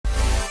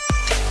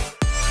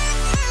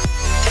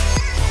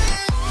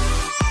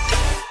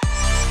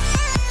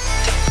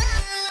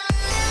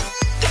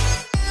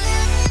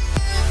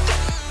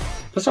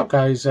What's up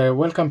guys,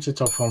 welcome to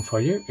Top Phone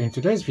for You. In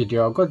today's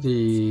video I've got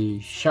the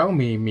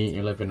Xiaomi Mi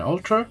 11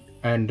 Ultra,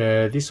 and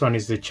this one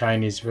is the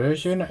Chinese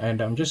version,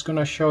 and I'm just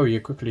gonna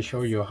quickly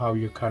show you how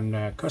you can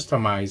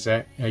customize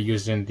it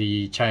using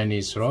the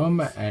Chinese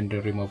ROM and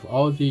remove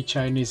all the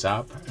Chinese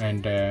app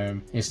and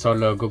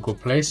install a Google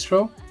Play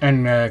Store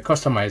and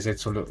customize it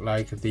to look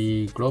like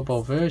the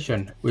global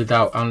version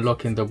without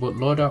unlocking the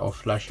bootloader or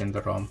flashing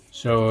the ROM.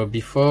 So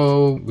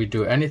before we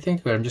do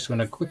anything, I'm just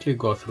gonna quickly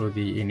go through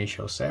the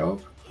initial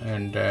setup,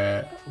 and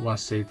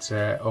once it's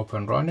up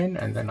and running,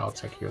 and then I'll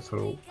take you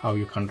through how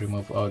you can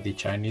remove all the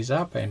Chinese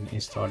app and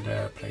install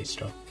the Play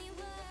Store.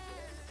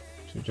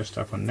 So just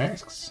tap on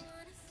next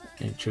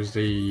and choose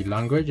the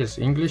language as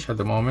English. At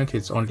the moment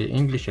it's only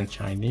English and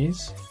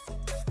Chinese.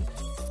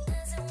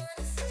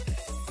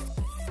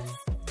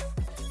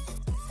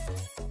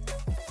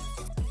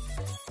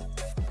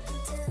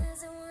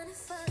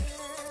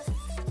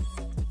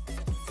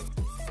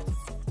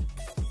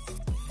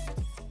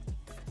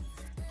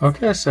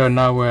 Okay, so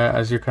now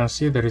as you can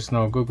see, there is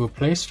no Google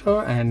Play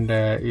Store, and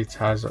it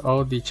has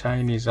all the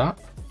Chinese app.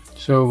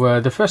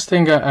 So the first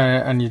thing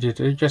I need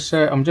to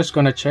do, I'm just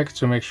gonna check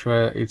to make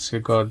sure it's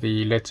got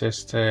the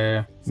latest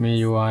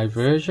MIUI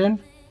version.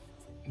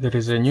 There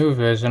is a new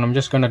version. I'm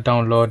just gonna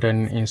download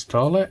and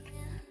install it.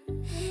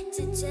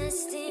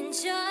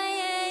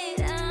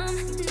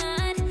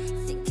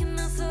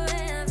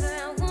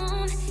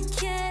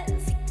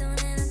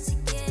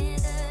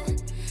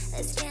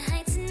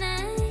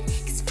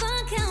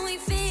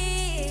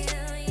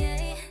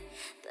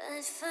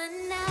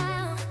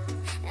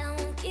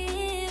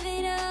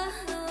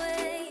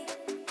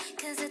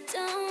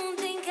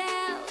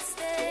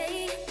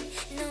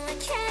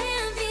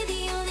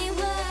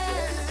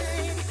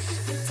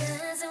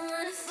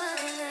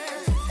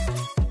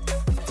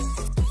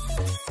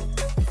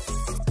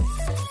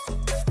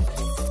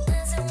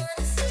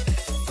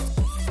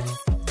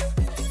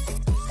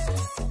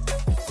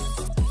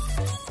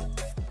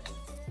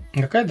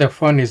 Okay, the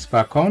phone is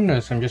back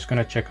on, so I'm just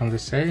going to check on the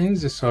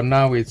settings. So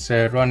now it's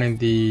running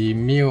the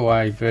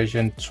MIUI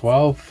version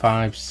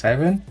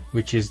 12.5.7,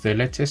 which is the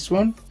latest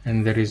one,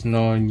 and there is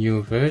no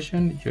new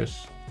version,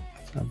 just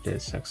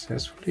update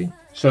successfully.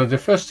 So the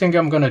first thing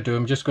I'm going to do,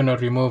 I'm just going to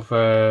remove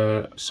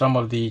some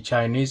of the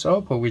Chinese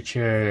app which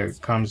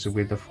comes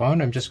with the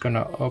phone. I'm just going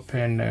to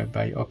open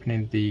by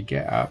opening the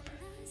Get app,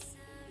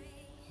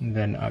 and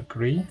then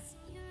agree.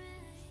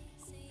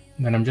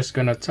 Then I'm just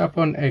going to tap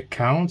on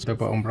account, the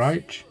bottom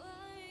right,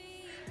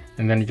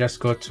 and then just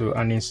go to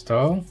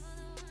uninstall,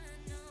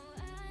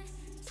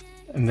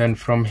 and then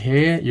from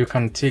here you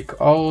can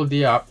tick all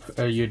the app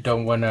you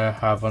don't want to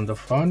have on the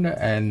phone,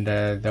 and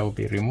they will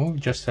be removed.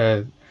 Just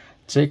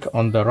tick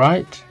on the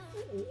right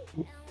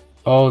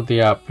all the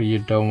app you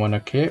don't want to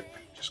keep.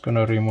 Just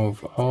gonna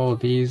remove all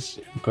these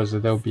because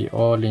they'll be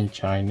all in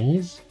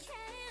Chinese.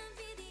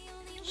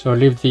 So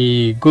leave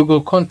the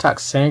Google Contact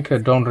Sync,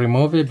 don't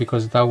remove it,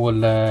 because that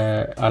will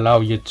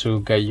allow you to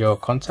get your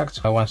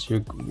contacts once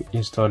you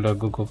install the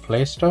Google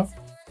Play Store.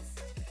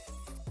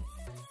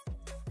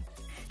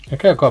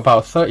 Okay, I've got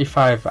about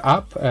 35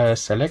 apps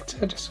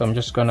selected, so I'm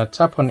just going to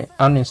tap on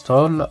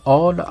uninstall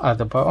all at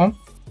the bottom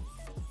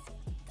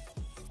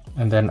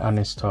and then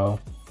uninstall.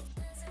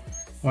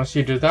 Once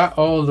you do that,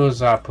 all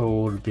those apps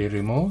will be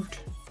removed.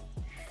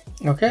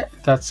 Okay,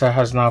 that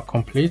has now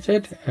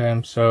completed.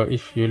 So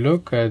if you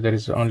look, there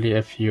is only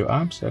a few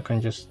apps. I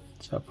can just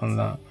tap on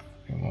that,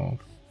 remove,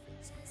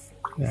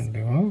 then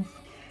remove.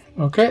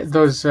 Okay,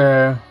 those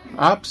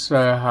apps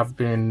have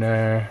been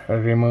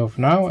removed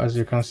now. As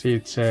you can see,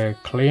 it's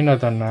cleaner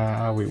than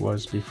how it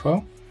was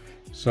before.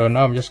 So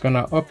now I'm just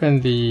gonna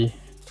open the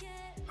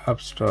App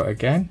Store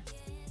again,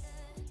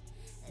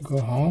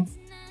 go home,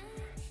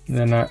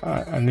 then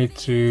I need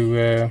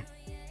to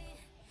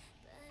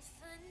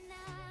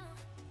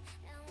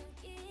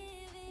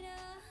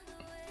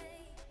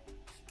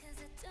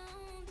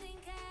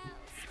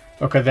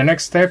okay, the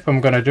next step I'm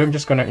gonna do, I'm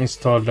just gonna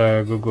install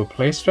the Google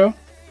Play Store.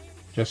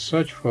 Just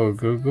search for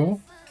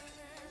Google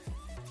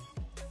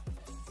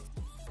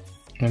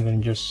and then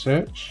just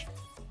search.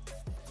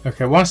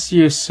 Okay, once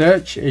you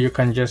search, you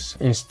can just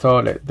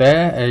install it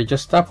there.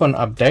 Just tap on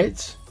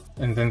update,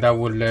 and then that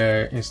will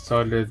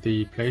install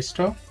the Play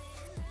Store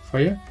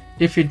for you.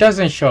 If it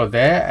doesn't show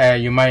there,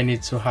 you might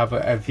need to have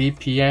a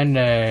VPN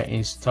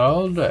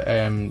installed,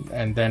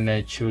 and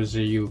then choose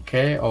the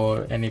UK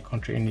or any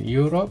country in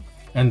Europe,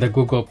 and the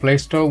Google Play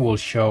Store will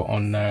show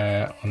on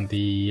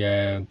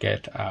the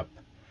Get app.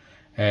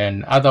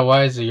 And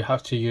otherwise you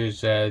have to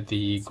use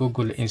the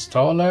Google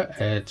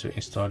installer to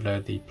install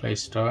the Play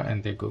Store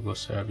and the Google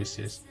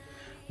services.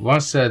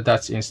 Once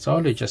that's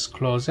installed, you just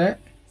close it,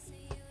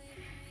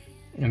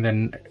 and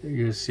then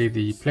you see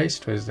the Play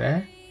Store is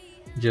there.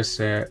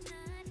 Just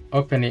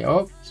open it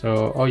up.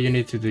 So all you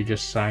need to do,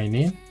 just sign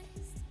in,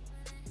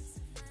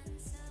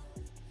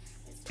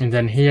 and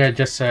then here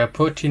just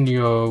put in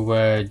your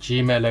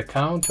Gmail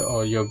account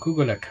or your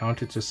Google account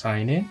to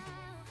sign in.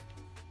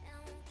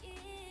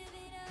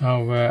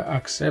 Now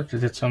accept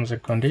the terms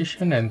and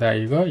condition, and there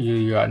you go.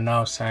 You are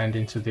now signed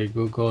into the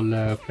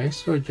Google Play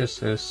Store.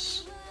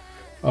 Just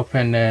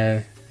open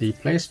the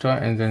Play Store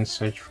and then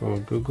search for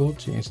Google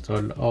to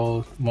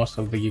install most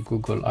of the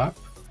Google app.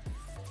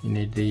 You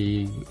need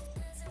the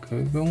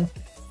Google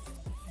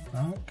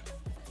back,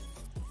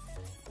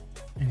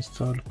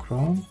 install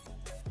Chrome,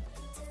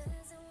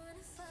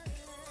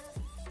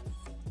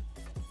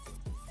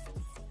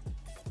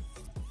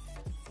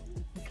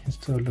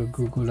 install the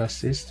Google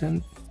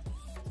Assistant,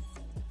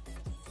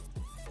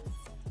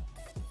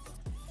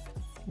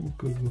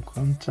 Google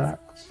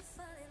Contacts.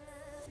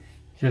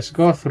 Just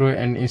go through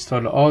and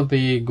install all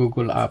the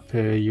Google app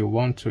you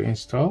want to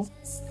install.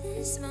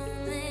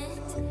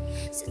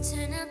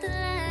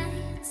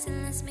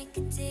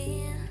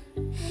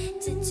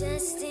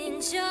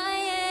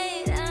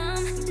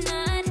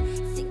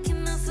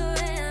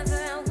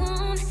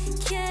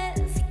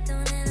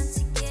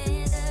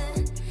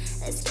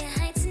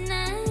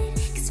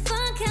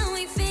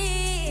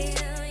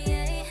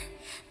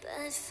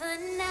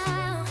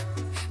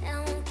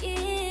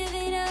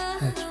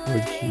 That's for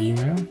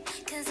Gmail.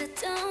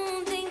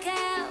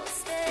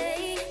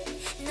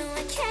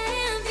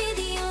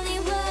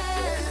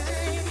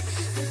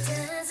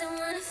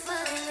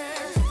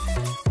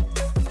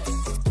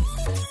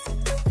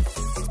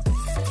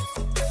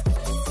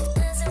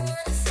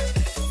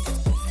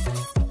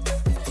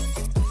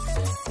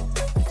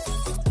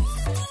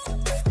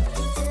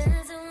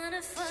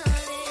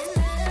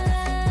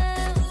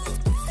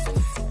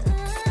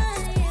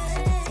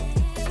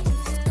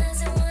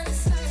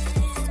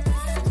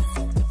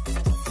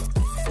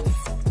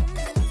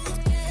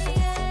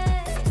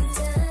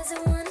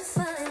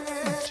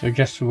 So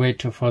just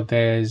wait for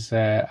this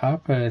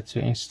app to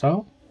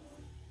install.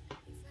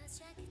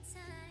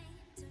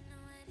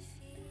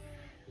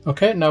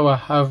 Okay, now I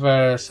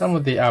have some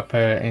of the app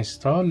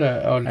installed.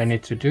 All I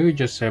need to do is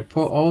just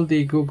put all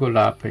the Google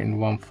app in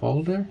one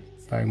folder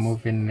by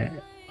moving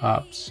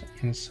apps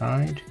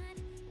inside.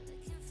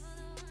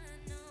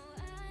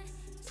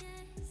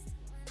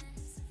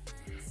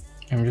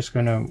 I'm just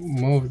gonna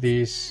move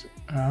these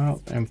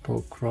out and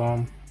put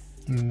Chrome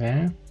in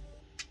there.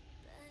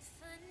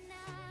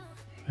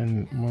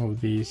 And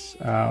move these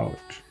out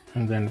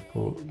and then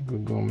put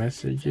Google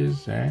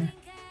Messages there.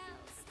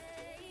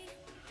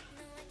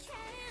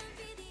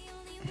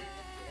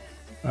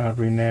 I'll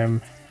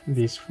rename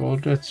this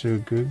folder to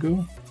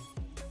Google.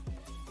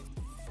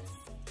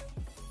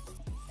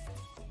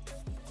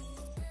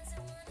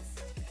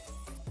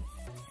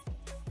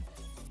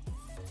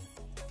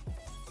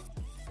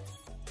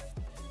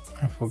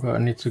 I forgot, I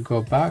need to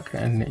go back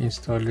and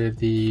install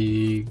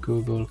the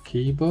Google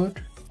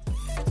keyboard.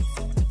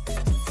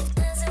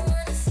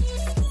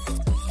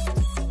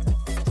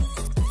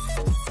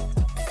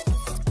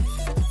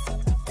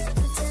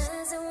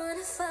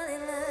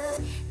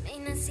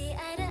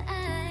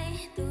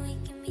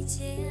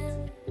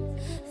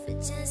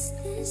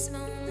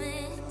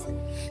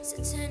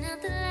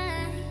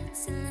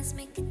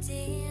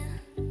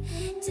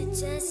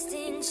 Just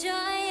enjoy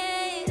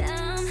it.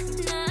 I'm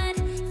not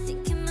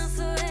thinking about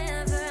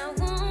forever. I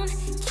won't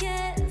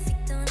care if we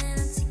don't end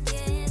up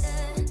together.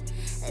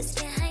 Let's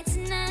get high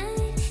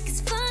tonight,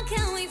 'cause fuck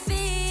how we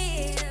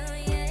feel,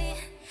 yeah.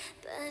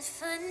 But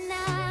for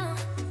now,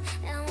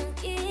 I won't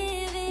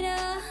give it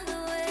all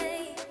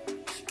away,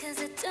 'cause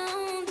I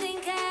don't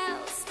think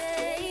I'll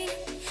stay.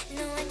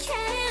 No, I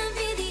can't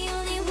be the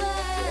only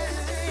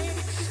one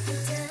who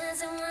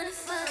doesn't wanna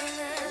fall in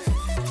love.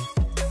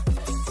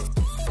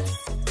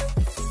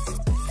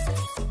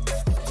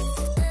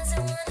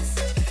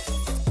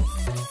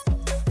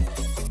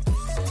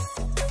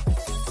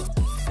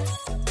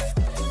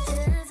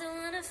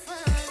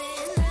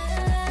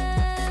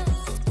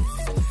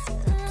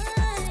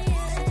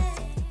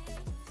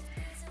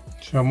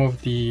 So I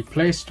moved the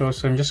Play Store,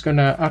 so I'm just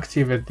gonna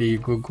activate the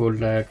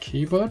Google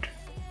keyboard.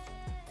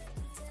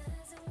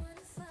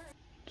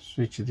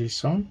 Switch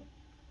this on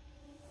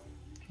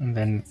and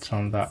then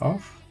turn that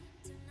off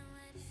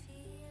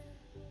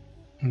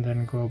and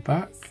then go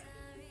back.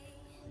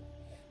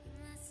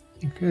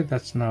 Okay,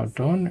 that's now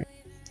done.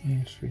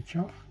 And switch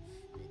off.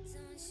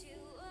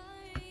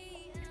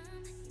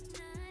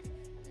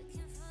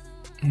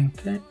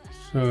 Okay,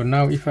 so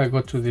now if I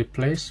go to the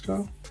Play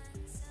Store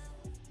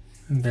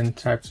and then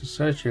type to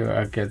search,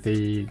 I get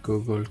the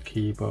Google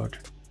keyboard.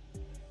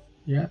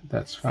 Yeah,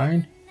 that's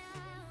fine.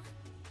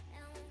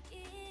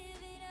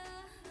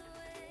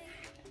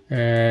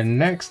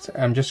 Next,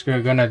 I'm just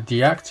gonna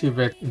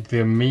deactivate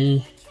the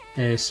Me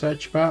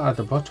search bar at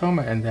the bottom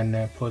and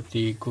then put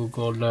the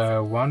Google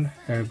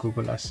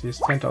Google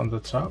Assistant on the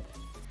top.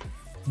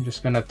 I'm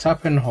just gonna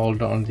tap and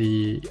hold on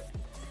the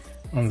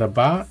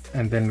bar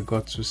and then go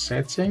to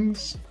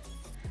settings,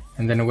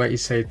 and then where it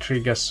say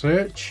trigger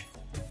search,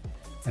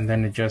 and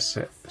then just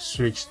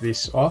switch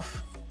this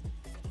off,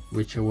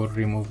 which will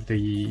remove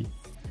the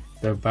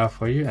bar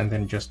for you, and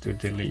then just to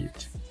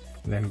delete.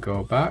 Then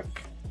go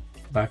back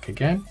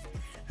again.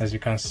 As you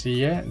can see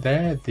here,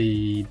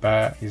 the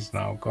bar is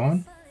now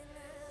gone.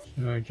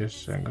 So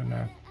just I'm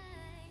gonna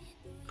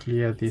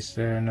clear this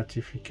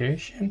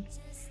notification.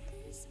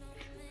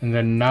 And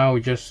then now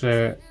just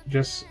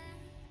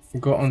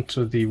go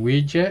onto the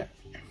widget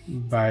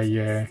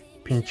by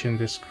pinching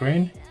the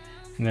screen,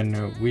 and then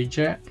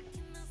widget,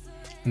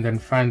 and then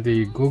find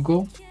the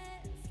Google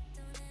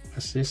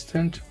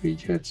Assistant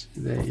widget.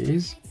 There it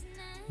is.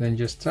 Then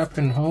just tap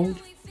and hold,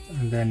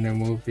 and then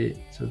move it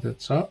to the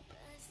top,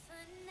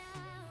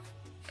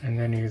 and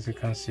then as you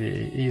can see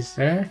it is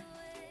there.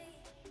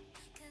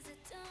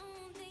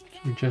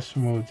 So just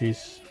move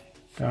this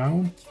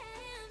down.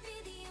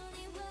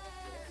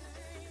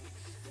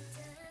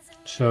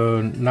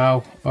 So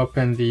now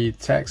open the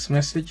text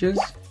messages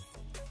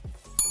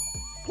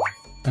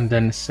and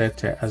then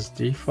set it as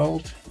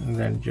default, and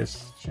then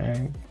just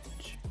change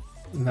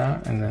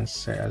that and then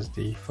set as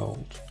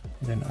default,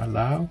 then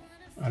allow,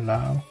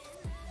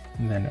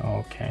 and then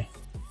OK.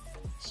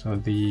 So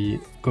the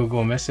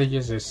Google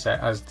Messages is set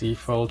as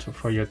default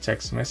for your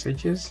text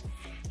messages.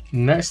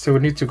 Next, we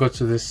need to go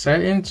to the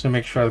settings to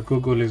make sure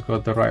Google has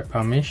got the right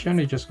permission.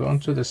 You just go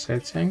onto the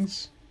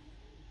settings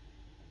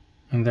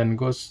and then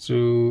goes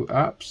to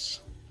apps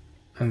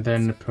and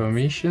then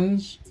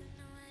permissions,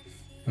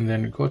 and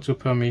then go to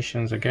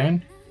permissions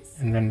again,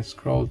 and then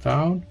scroll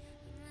down,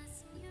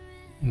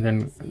 and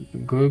then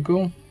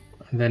Google,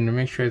 and then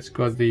make sure it's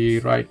got the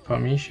right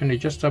permission. You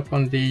just tap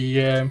on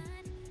the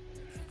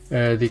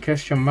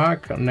question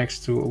mark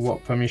next to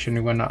what permission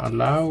you want to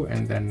allow,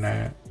 and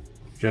then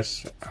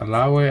just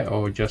allow it,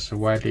 or just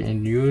widely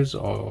in use,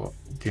 or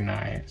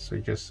deny it. So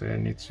you just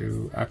need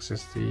to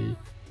access the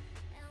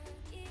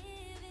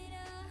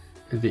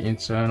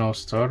internal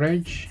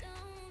storage.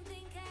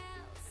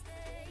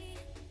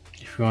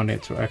 If you want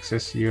it to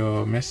access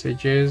your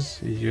messages,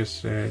 you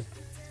just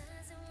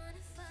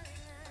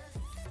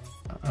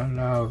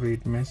allow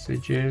read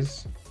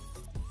messages.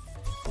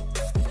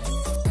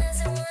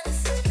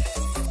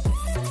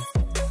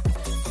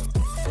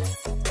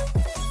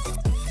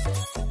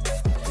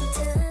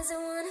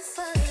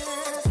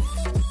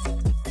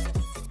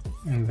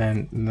 And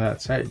then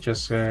that's it.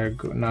 Just go,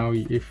 now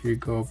if you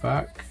go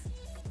back,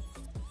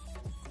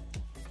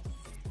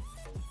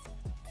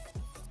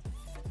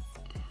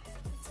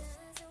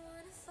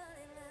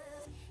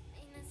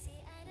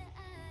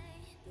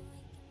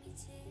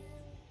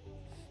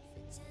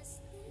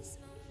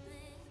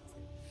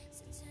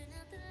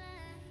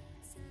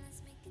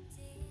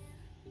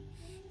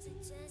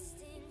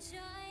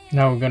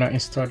 now we're gonna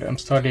install. I'm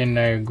installing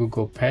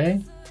Google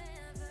Pay.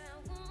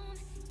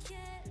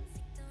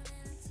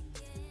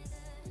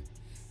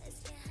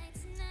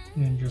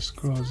 And just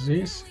close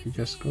this. You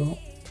just go.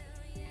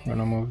 I'm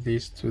gonna move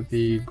this to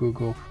the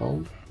Google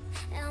folder.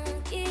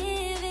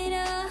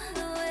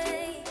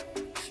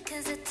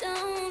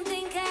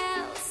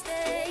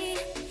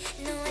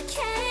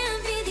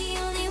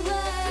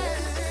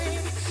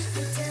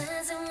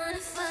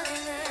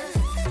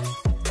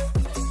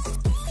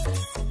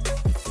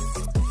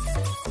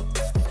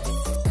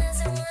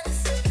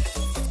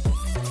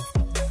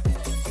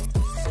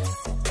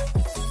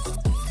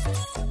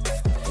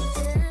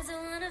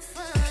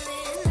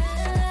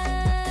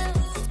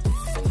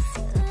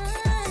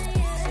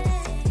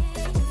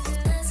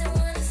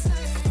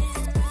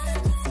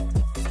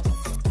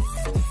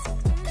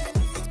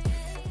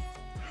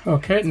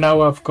 Okay,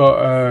 now I've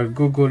got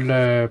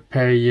Google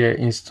Pay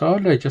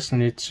installed. I just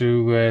need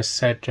to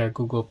set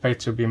Google Pay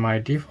to be my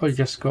default.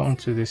 Just go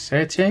onto the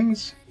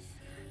settings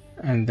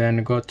and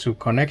then go to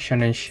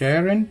connection and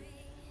sharing,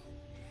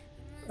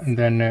 and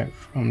then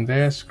from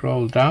there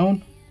scroll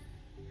down,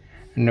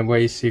 and where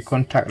you see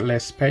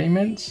contactless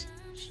payments,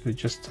 so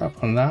just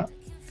tap on that,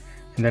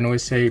 and then we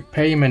say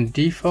payment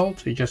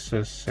default. You just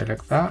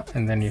select that,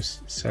 and then you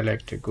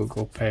select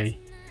Google Pay.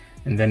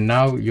 And then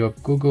now your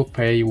Google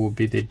Pay will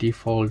be the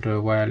default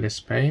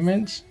wireless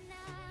payments.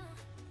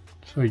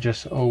 So you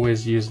just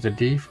always use the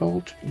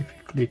default. If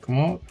you click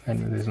more,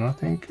 then there's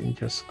nothing, you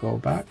just go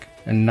back.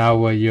 And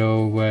now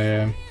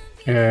your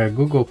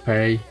Google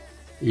Pay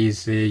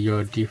is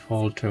your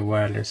default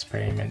wireless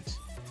payments.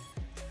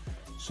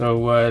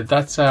 So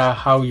that's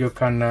how you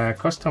can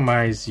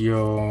customize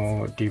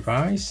your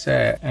device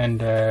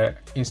and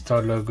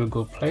install a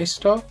Google Play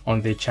Store on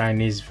the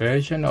Chinese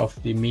version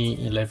of the Mi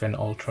 11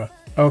 Ultra.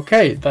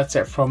 Okay, that's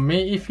it from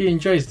me. If you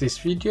enjoyed this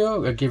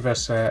video, give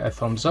us a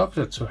thumbs up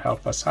to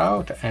help us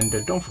out, and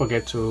don't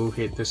forget to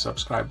hit the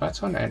subscribe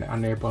button and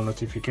enable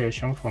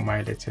notification for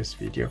my latest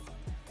video.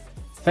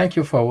 Thank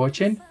you for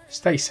watching,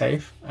 stay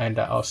safe, and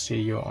I'll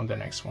see you on the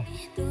next one.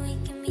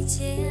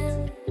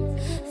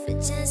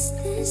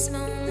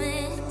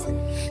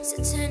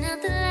 So turn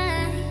out the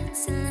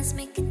lights and let's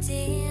make a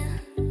deal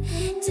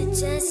to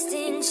just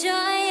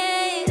enjoy.